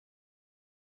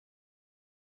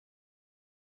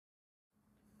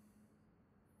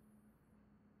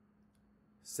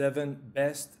7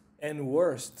 best and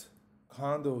worst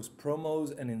condos,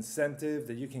 promos, and incentives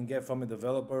that you can get from a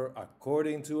developer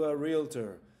according to a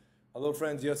realtor. Hello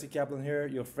friends, Yossi Kaplan here,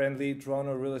 your friendly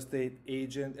Toronto real estate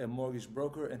agent and mortgage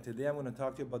broker. And today I'm going to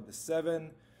talk to you about the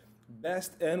 7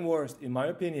 best and worst, in my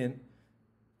opinion,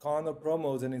 condo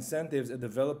promos and incentives a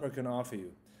developer can offer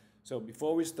you. So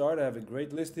before we start, I have a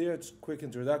great list here. It's a quick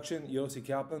introduction. Yossi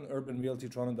Kaplan,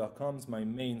 urbanrealtytoronto.com is my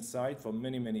main site for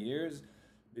many, many years.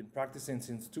 Been practicing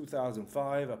since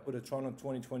 2005. I put a Toronto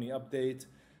 2020 update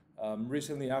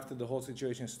recently after the whole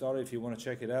situation started. If you want to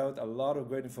check it out, a lot of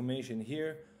great information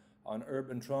here on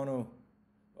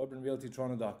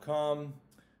urbanrealtytoronto.com.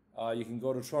 You can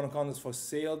go to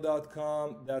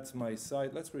torontocondosforsale.com. That's my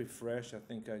site. Let's refresh. I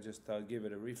think I just gave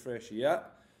it a refresh. Yeah.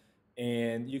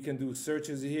 And you can do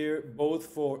searches here, both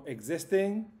for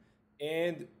existing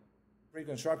and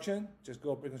pre-construction. Just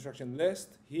go pre-construction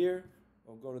list here,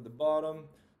 or go to the bottom.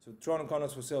 So Toronto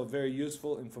Condos for Sale, very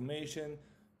useful information.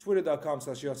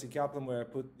 Twitter.com/Yossi Kaplan, where I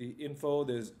put the info.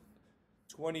 There's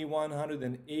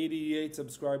 2,188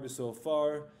 subscribers so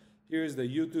far. Here's the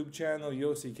YouTube channel,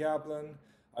 Yossi Kaplan.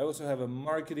 I also have a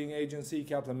marketing agency,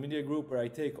 Kaplan Media Group, where I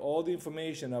take all the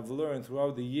information I've learned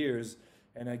throughout the years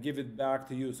and I give it back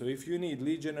to you. So if you need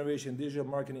lead generation, digital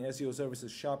marketing, SEO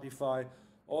services, Shopify,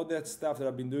 all that stuff that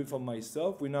I've been doing for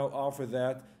myself, we now offer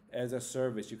that as a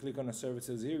service. You click on the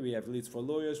services here. We have leads for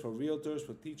lawyers, for realtors,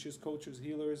 for teachers, coaches,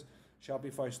 healers,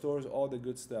 Shopify stores, all the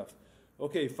good stuff.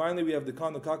 Okay, finally we have the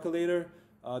condo calculator.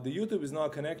 The YouTube is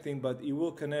not connecting, but it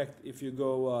will connect if you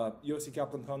go Yossi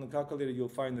Kaplan condo calculator. You'll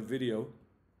find the video.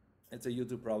 It's a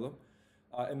YouTube problem.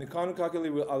 And the condo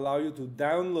calculator will allow you to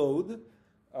download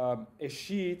a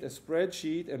sheet, a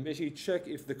spreadsheet, and basically check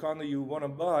if the condo you want to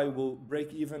buy will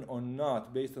break even or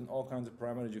not based on all kinds of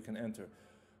parameters you can enter.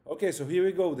 Okay, so here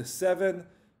we go. The 7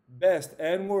 best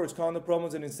and worst condo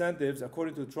promos and incentives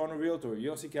according to Toronto Realtor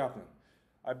Yossi Kaplan.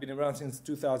 I've been around since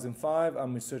 2005.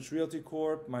 I'm with Search Realty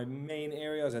Corp. My main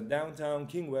areas are downtown,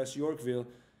 King West, Yorkville,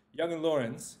 Yonge and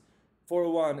Lawrence,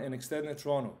 401, and extended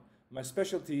Toronto. My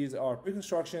specialties are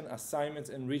pre-construction,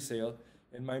 assignments, and resale.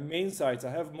 And my main sites,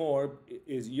 I have more,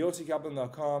 is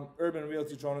yossykaplan.com,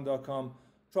 urbanrealtytoronto.com,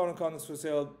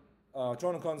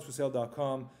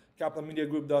 torontocondosforsale.com,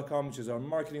 kaplanmediagroup.com, which is our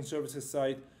marketing services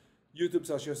site,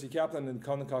 YouTube/Yossi Kaplan, and the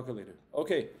condo calculator.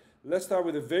 Okay, let's start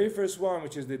with the very first one,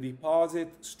 which is the deposit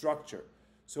structure.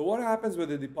 So what happens with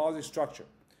the deposit structure?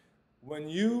 When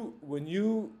you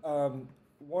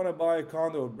want to buy a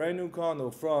condo, a brand new condo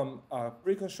from a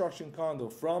pre-construction condo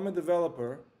from a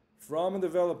developer,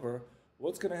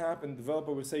 what's going to happen? The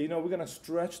developer will say, you know, we're going to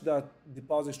stretch that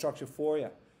deposit structure for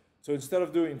you. So instead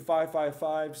of doing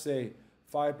 555, say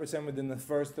 5% within the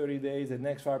first 30 days, the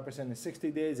next 5% in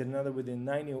 60 days, and another within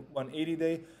 180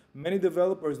 days. Many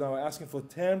developers now are asking for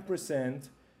 10%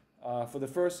 for the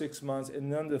first 6 months,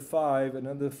 and another 5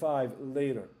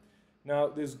 later. Now,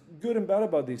 there's good and bad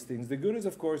about these things. The good is,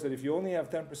 of course, that if you only have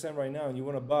 10% right now and you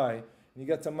want to buy, and you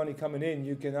got some money coming in,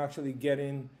 you can actually get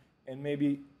in and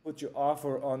maybe put your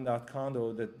offer on that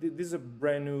condo. This is a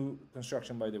brand new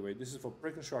construction, by the way. This is for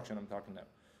pre-construction I'm talking now.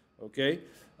 Okay?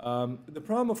 The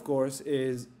problem, of course,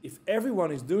 is if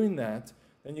everyone is doing that,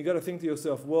 then you got to think to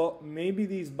yourself, well, maybe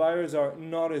these buyers are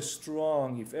not as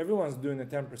strong. If everyone's doing the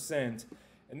 10%,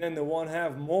 and then they won't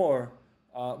have more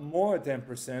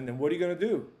 10%, then what are you going to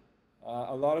do?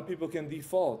 A lot of people can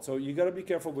default, so you got to be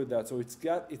careful with that. So it's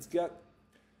got,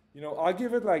 you know, I'll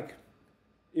give it like,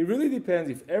 it really depends.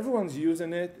 If everyone's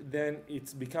using it, then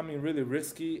it's becoming really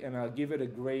risky, and I'll give it a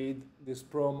grade, this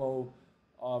promo,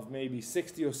 of maybe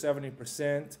 60 or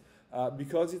 70%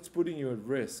 because it's putting you at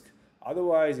risk.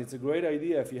 Otherwise, it's a great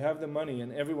idea if you have the money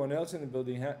and everyone else in the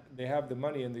building they have the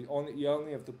money, and you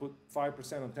only have to put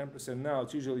 5% or 10% now.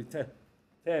 It's usually 10,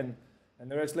 and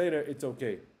the rest later. It's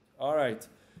okay. All right.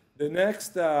 The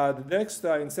next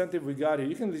incentive we got here,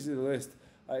 you can see the list,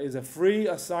 is a free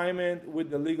assignment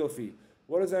with the legal fee.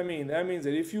 What does that mean? That means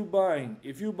that if you're buying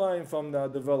from the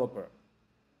developer,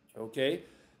 okay,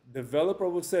 developer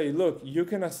will say, look, you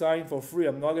can assign for free.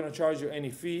 I'm not going to charge you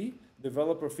any fee,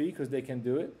 developer fee, because they can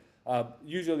do it.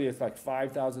 Usually it's like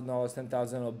 $5,000,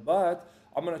 $10,000, but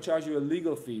I'm going to charge you a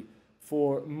legal fee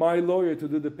for my lawyer to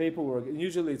do the paperwork. And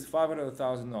usually it's $500,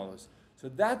 $1,000. So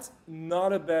that's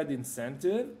not a bad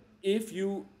incentive if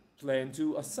you plan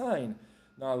to assign.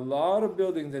 Now, a lot of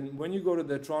buildings, and when you go to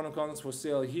the Toronto Condos for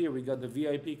Sale here, we got the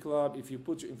VIP club. If you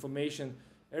put your information,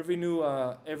 every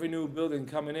new building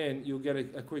coming in, you'll get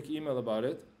a quick email about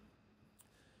it.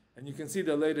 And you can see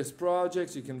the latest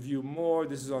projects. You can view more.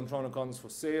 This is on Toronto Condos for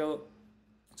Sale.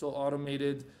 It's all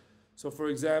automated. So, for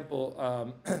example,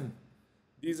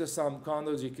 These are some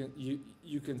condos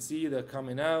you can see they're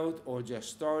coming out or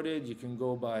just started. You can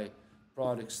go by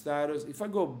product status. If I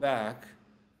go back,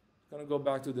 I'm gonna go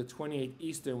back to the 28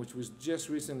 Eastern, which was just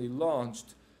recently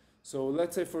launched. So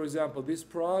let's say, for example, this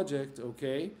project,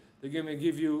 okay, they're gonna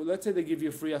give you, let's say they give you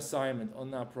a free assignment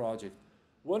on that project.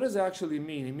 What does it actually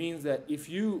mean? It means that if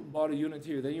you bought a unit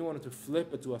here, then you wanted to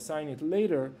flip it to assign it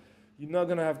later, you're not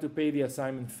gonna have to pay the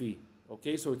assignment fee.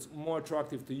 Okay, so it's more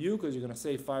attractive to you because you're going to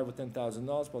save $5,000 or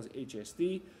 $10,000 plus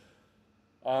HST.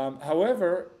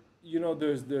 However, you know,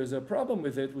 there's a problem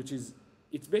with it, which is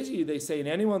it's basically they say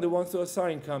anyone that wants to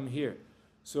assign, come here.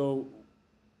 So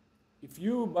if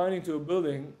you buy into a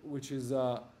building which is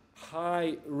a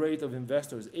high rate of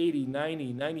investors, 80,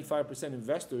 90, 95%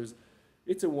 investors,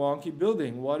 it's a wonky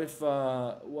building. What if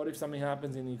something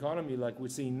happens in the economy like we're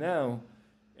seeing now,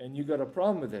 and you got a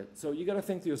problem with it? So you got to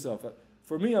think to yourself.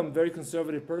 For me, I'm a very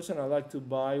conservative person. I like to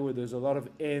buy where there's a lot of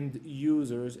end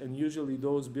users, and usually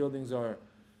those buildings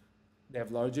they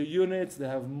have larger units, they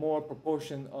have more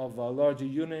proportion of larger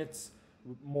units,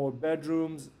 more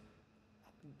bedrooms,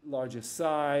 larger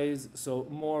size, so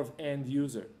more of end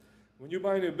user. When you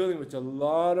buy a building with a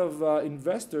lot of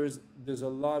investors, there's a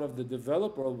lot of the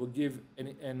developer will give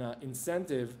an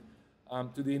incentive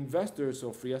to the investors,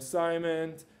 so free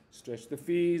assignment, stretch the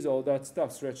fees, all that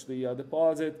stuff, stretch the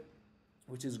deposit,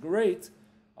 which is great,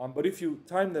 but if you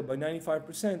time that by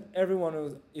 95%,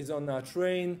 everyone is on that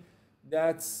train.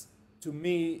 That's, to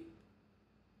me,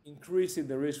 increasing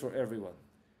the risk for everyone.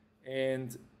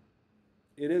 And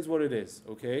it is what it is,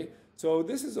 okay? So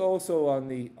this is also on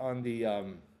the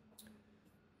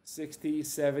 60,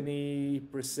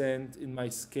 70% in my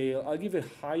scale. I'll give it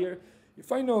higher.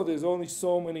 If I know there's only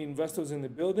so many investors in the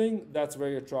building, that's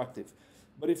very attractive.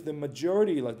 But if the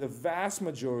majority, like the vast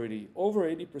majority, over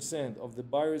 80% of the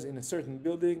buyers in a certain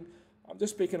building, I'm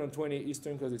just picking on 28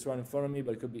 Eastern because it's right in front of me,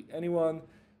 but it could be anyone,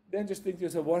 then just think to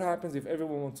yourself, what happens if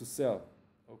everyone wants to sell?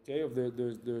 Okay, if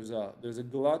there's a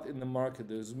glut in the market,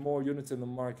 there's more units in the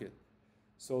market.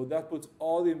 So that puts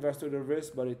all the investors at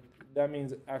risk, but that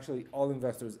means actually all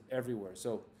investors everywhere.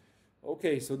 So,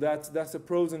 okay, so that's the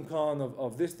pros and cons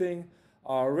of this thing.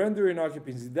 Rendering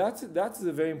occupancy, that's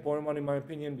a very important one in my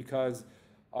opinion, because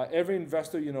every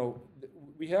investor, you know,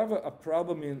 we have a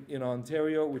problem in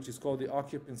Ontario, which is called the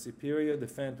occupancy period, the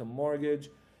phantom mortgage.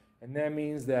 And that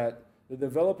means that the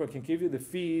developer can give you the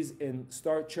fees and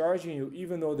start charging you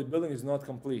even though the building is not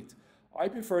complete. I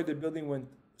prefer the building went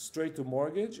straight to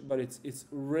mortgage, but it's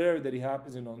rare that it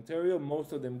happens in Ontario.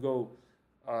 Most of them go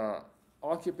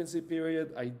occupancy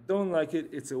period. I don't like it.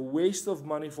 It's a waste of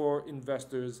money for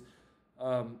investors.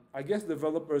 I guess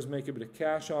developers make a bit of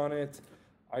cash on it.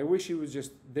 I wish it was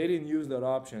just, they didn't use that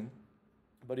option.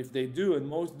 But if they do, and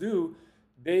most do,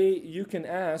 you can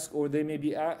ask, or they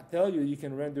maybe tell you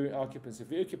can render occupancy.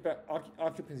 If your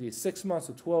occupancy is 6 months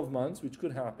or 12 months, which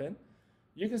could happen,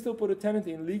 you can still put a tenant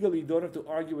in legally. You don't have to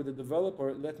argue with the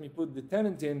developer. Let me put the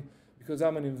tenant in because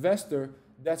I'm an investor.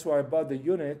 That's why I bought the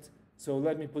unit. So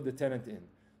let me put the tenant in.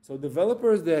 So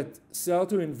developers that sell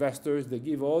to investors, they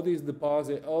give all these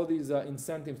deposits, all these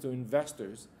incentives to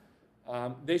investors.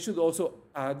 They should also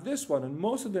add this one, and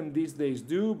most of them these days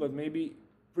do, but maybe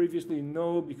previously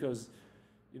no, because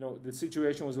you know the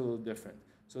situation was a little different.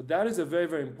 So that is a very,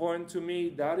 very important to me.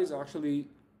 That is actually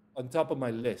on top of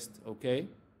my list. Okay.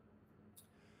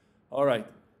 All right.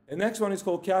 The next one is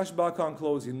called cash back on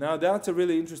closing. Now that's a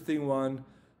really interesting one.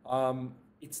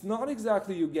 It's not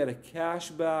exactly you get a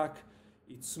cash back.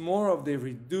 It's more of they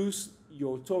reduce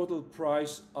your total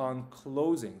price on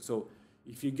closing. So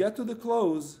if you get to the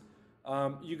close,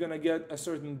 you're gonna get a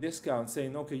certain discount,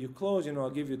 saying, okay, you close, you know, I'll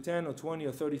give you 10 or 20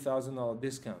 or $30,000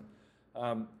 discount.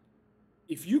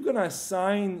 If you're gonna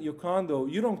assign your condo,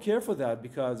 you don't care for that,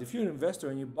 because if you're an investor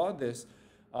and you bought this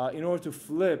in order to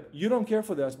flip, you don't care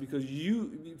for this because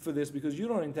you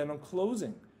don't intend on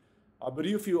closing. But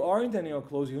if you are intending on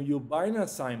closing, you buy an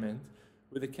assignment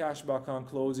with a cash back on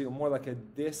closing, or more like a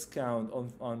discount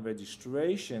on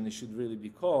registration, it should really be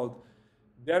called,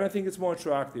 then I think it's more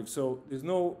attractive. So there's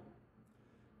no,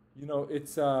 you know,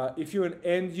 it's if you're an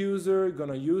end user,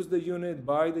 gonna use the unit,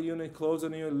 buy the unit, close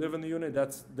on the unit, live in the unit,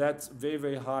 that's very,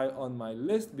 very high on my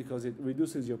list because it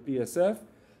reduces your PSF.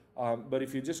 But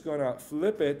if you're just gonna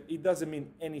flip it, it doesn't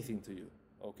mean anything to you,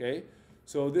 okay?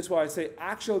 So this is why I say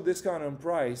actual discount on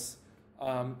price.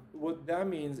 What that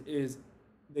means is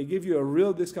they give you a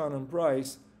real discount on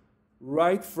price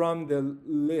right from the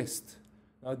list.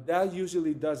 Now that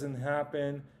usually doesn't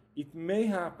happen. It may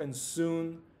happen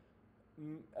soon.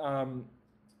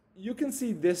 You can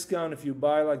see discount if you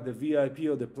buy like the VIP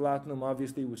or the Platinum.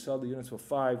 Obviously we sell the units for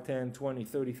 5, 10, 20,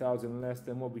 30,000 less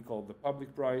than what we call the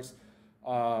public price.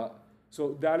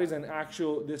 So that is an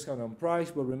actual discount on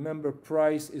price, but remember,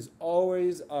 price is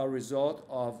always a result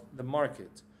of the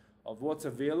market, of what's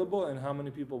available and how many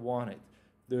people want it.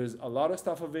 There's a lot of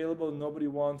stuff available, nobody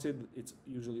wants it, it's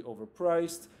usually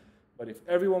overpriced. But if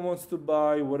everyone wants to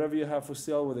buy whatever you have for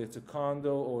sale, whether it's a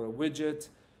condo or a widget,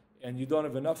 and you don't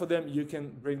have enough of them, you can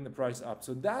bring the price up.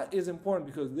 So that is important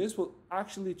because this will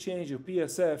actually change your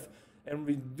PSF and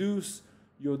reduce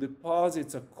your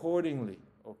deposits accordingly.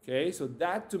 Okay, so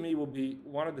that to me will be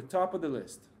one at the top of the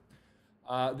list.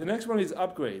 The next one is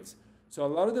upgrades. So a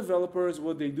lot of developers,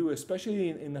 what they do, especially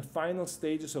in the final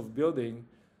stages of building,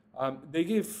 they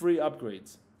give free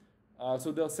upgrades.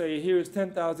 So they'll say, here's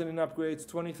 10,000 in upgrades,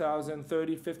 20,000,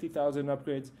 30, 50,000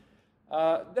 upgrades.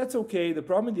 That's okay. The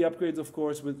problem with the upgrades, of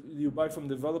course, with you buy from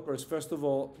developers, first of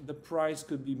all, the price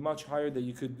could be much higher than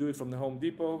you could do it from the Home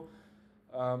Depot.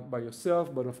 By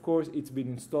yourself, but of course it's been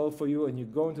installed for you and you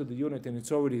go into the unit and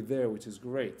it's already there, which is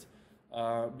great.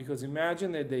 Because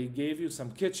imagine that they gave you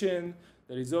some kitchen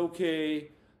that is okay,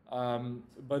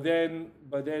 but then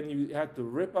you had to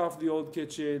rip off the old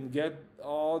kitchen, get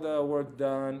all the work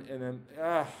done, and then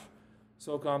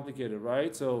so complicated,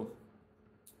 right? So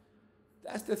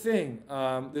that's the thing.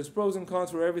 There's pros and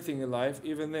cons for everything in life,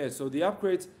 even this. So the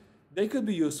upgrades, they could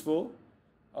be useful.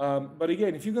 But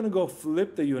again, if you're going to go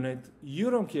flip the unit,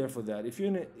 you don't care for that.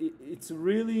 It's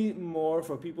really more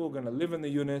for people who are going to live in the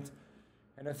unit.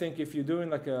 And I think if you're doing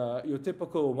like your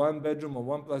typical 1-bedroom or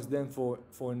 1+ den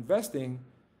for investing,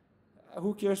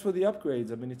 who cares for the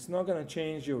upgrades? I mean, it's not going to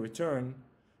change your return.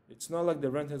 It's not like the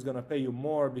renter is going to pay you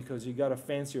more because you got a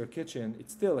fancier kitchen.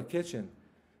 It's still a kitchen.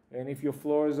 And if your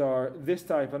floors are this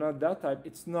type and not that type,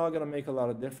 it's not going to make a lot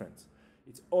of difference.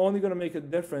 It's only going to make a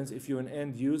difference if you're an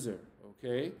end user.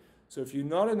 Okay, so if you're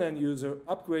not an end user,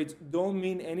 upgrades don't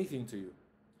mean anything to you.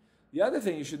 The other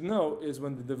thing you should know is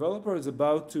when the developer is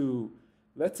about to,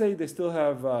 let's say they still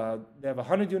have, they have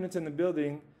 100 units in the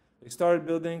building, they started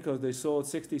building because they sold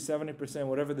 60, 70%,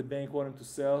 whatever the bank wanted to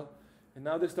sell, and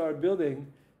now they start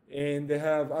building and they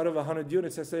have, out of 100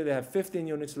 units, let's say they have 15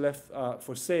 units left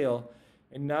for sale,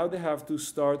 and now they have to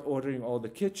start ordering all the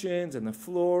kitchens and the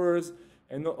floors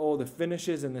and all the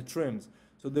finishes and the trims.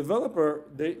 So developer,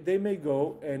 they may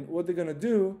go, and what they're going to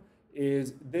do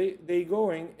is they're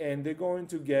going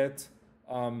to get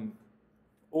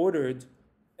ordered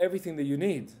everything that you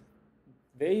need.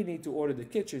 They need to order the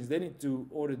kitchens, they need to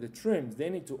order the trims,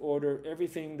 they need to order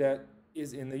everything that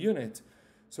is in the unit.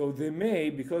 So they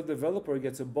may, because the developer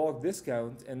gets a bulk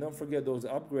discount, and don't forget those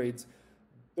upgrades,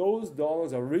 those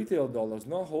dollars are retail dollars,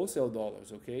 not wholesale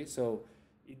dollars, okay? So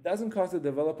it doesn't cost the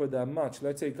developer that much.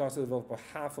 Let's say it costs the developer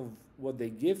half of what they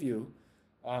give you.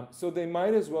 So they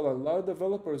might as well, a lot of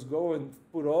developers go and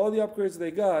put all the upgrades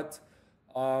they got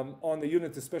on the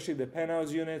units, especially the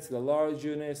penthouse units, the large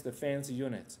units, the fancy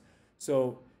units.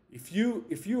 So if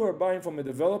you are buying from a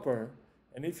developer,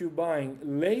 and if you're buying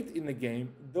late in the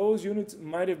game, those units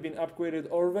might have been upgraded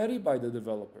already by the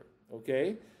developer,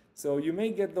 okay? So you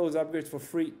may get those upgrades for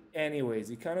free anyways.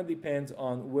 It kind of depends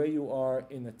on where you are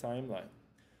in the timeline.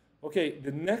 Okay,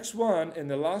 the next one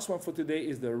and the last one for today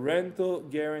is the rental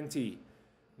guarantee.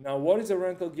 Now, what is a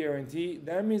rental guarantee?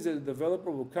 That means that the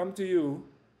developer will come to you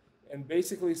and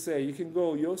basically say, you can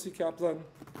go Yossi Kaplan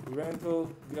rental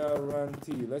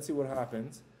guarantee. Let's see what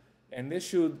happens. And this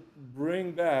should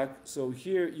bring back, so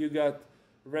here you got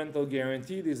rental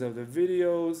guarantee. These are the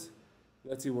videos.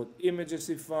 Let's see what images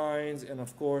he finds, and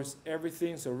of course,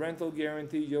 everything. So rental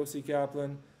guarantee, Yossi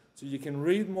Kaplan. So you can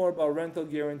read more about rental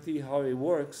guarantee, how it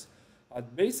works.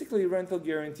 Basically, rental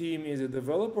guarantee means the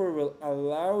developer will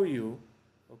allow you,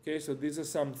 okay, so these are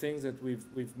some things that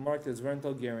we've marked as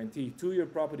rental guarantee. 2-year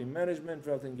property management,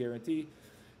 rental guarantee.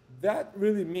 That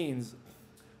really means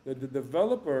that the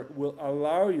developer will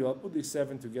allow you, I'll put these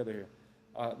 7 together here.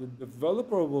 The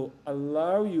developer will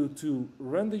allow you to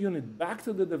rent the unit back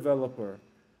to the developer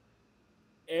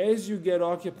as you get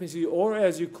occupancy or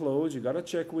as you close. You got to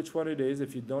check which one it is.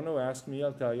 If you don't know, ask me,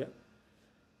 I'll tell you.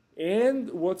 And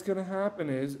what's going to happen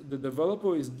is the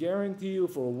developer is guarantee you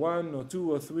for 1 or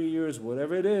 2 or 3 years,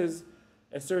 whatever it is,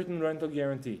 a certain rental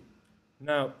guarantee.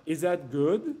 Now, is that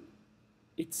good?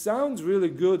 It sounds really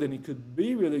good and it could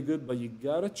be really good, but you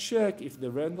got to check if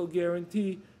the rental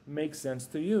guarantee makes sense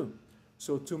to you.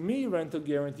 So to me, rental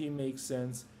guarantee makes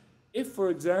sense if, for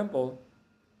example,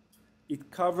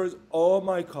 it covers all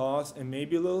my costs and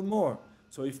maybe a little more.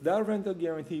 So if that rental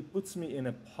guarantee puts me in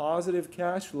a positive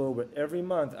cash flow where every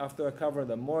month after I cover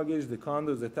the mortgage, the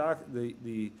condos,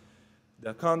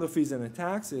 the condo fees and the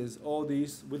taxes, all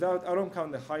these, I don't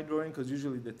count the hydro in because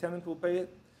usually the tenant will pay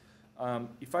it.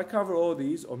 If I cover all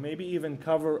these, or maybe even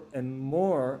cover and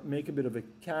more, make a bit of a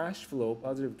cash flow,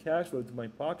 positive cash flow to my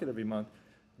pocket every month,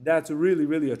 that's really,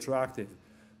 really attractive.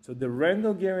 So the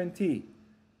rental guarantee,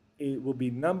 it will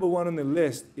be number one on the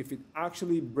list if it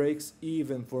actually breaks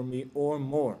even for me or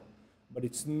more. But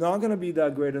it's not going to be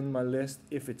that great on my list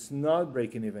if it's not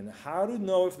breaking even. How to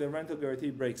know if the rental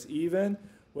guarantee breaks even?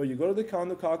 Well, you go to the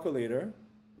condo calculator.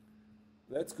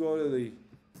 Let's go to the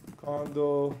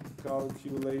condo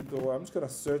calculator. I'm just going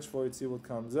to search for it, see what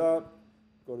comes up.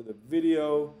 Go to the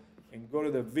video and go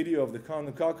to the video of the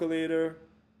condo calculator.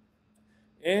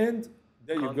 And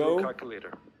there you go.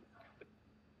 Calculator.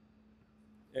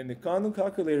 And the condo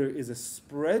calculator is a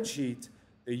spreadsheet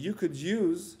that you could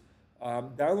use,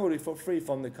 download it for free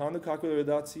from the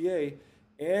condocalculator.ca,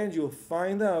 and you'll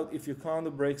find out if your condo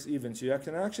breaks even. So you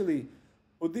can actually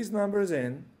put these numbers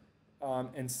in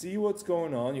and see what's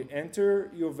going on. You enter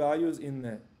your values in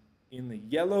the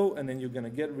yellow, and then you're going to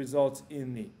get results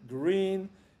in the green.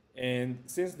 And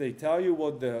since they tell you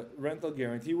what the rental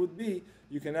guarantee would be,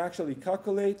 you can actually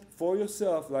calculate for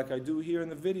yourself, like I do here in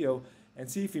the video, and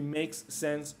see if it makes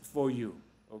sense for you,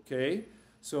 okay?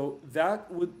 So that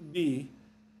would be,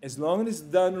 as long as it's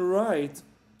done right,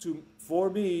 for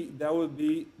me, that would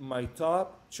be my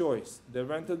top choice. The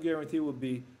rental guarantee would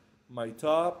be my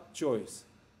top choice,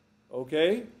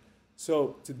 okay?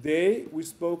 So today we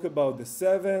spoke about the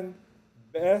 7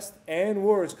 best and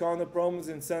worst condo promos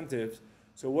incentives.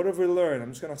 So what have we learned?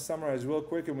 I'm just gonna summarize real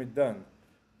quick and we're done.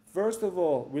 First of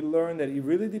all, we learned that it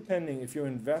really depending if you're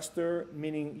an investor,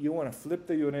 meaning you want to flip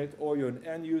the unit, or you're an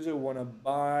end user, want to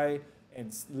buy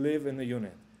and live in the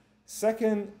unit.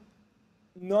 Second,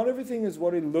 not everything is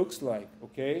what it looks like,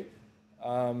 okay?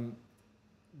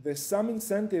 There's some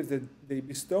incentives that they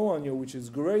bestow on you, which is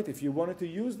great if you wanted to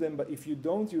use them, but if you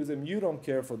don't use them, you don't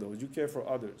care for those, you care for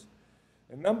others.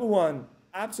 And number one,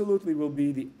 absolutely will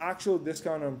be the actual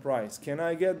discount on price. Can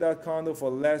I get that condo for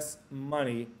less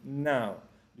money now?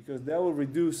 Because that will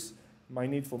reduce my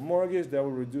need for mortgage, that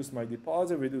will reduce my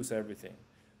deposit, reduce everything.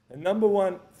 And number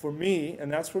one for me,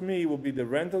 and that's for me, will be the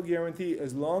rental guarantee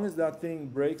as long as that thing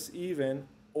breaks even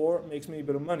or makes me a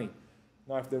bit of money.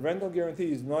 Now, if the rental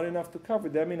guarantee is not enough to cover,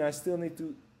 that means I still need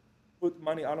to put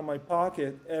money out of my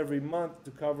pocket every month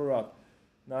to cover up.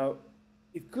 Now,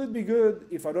 it could be good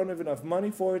if I don't have enough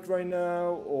money for it right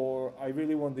now, or I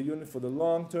really want the unit for the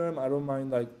long term. I don't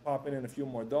mind like popping in a few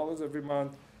more dollars every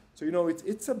month. So, you know,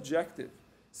 it's subjective.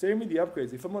 Same with the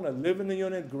upgrades. If I'm going to live in the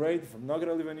unit, great. If I'm not going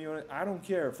to live in the unit, I don't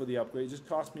care for the upgrade. It just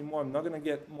costs me more. I'm not going to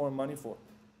get more money for it.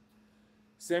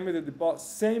 Same with the deposit.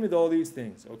 Same with all these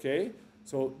things, okay?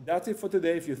 So that's it for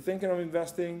today. If you're thinking of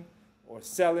investing or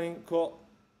selling,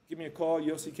 give me a call,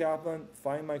 Yossi Kaplan.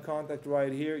 Find my contact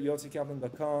right here,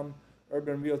 yossikaplан.com,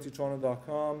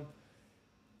 urbanrealtytoronto.com.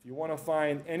 If you want to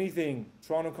find anything,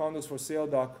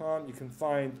 torontocondosforsale.com, you can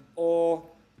find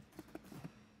all.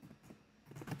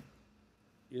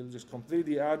 It'll just complete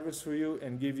the address for you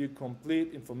and give you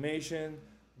complete information,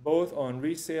 both on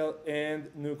resale and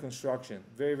new construction.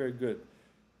 Very, very good.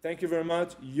 Thank you very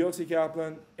much. Yossi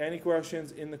Kaplan. Any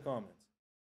questions in the comments?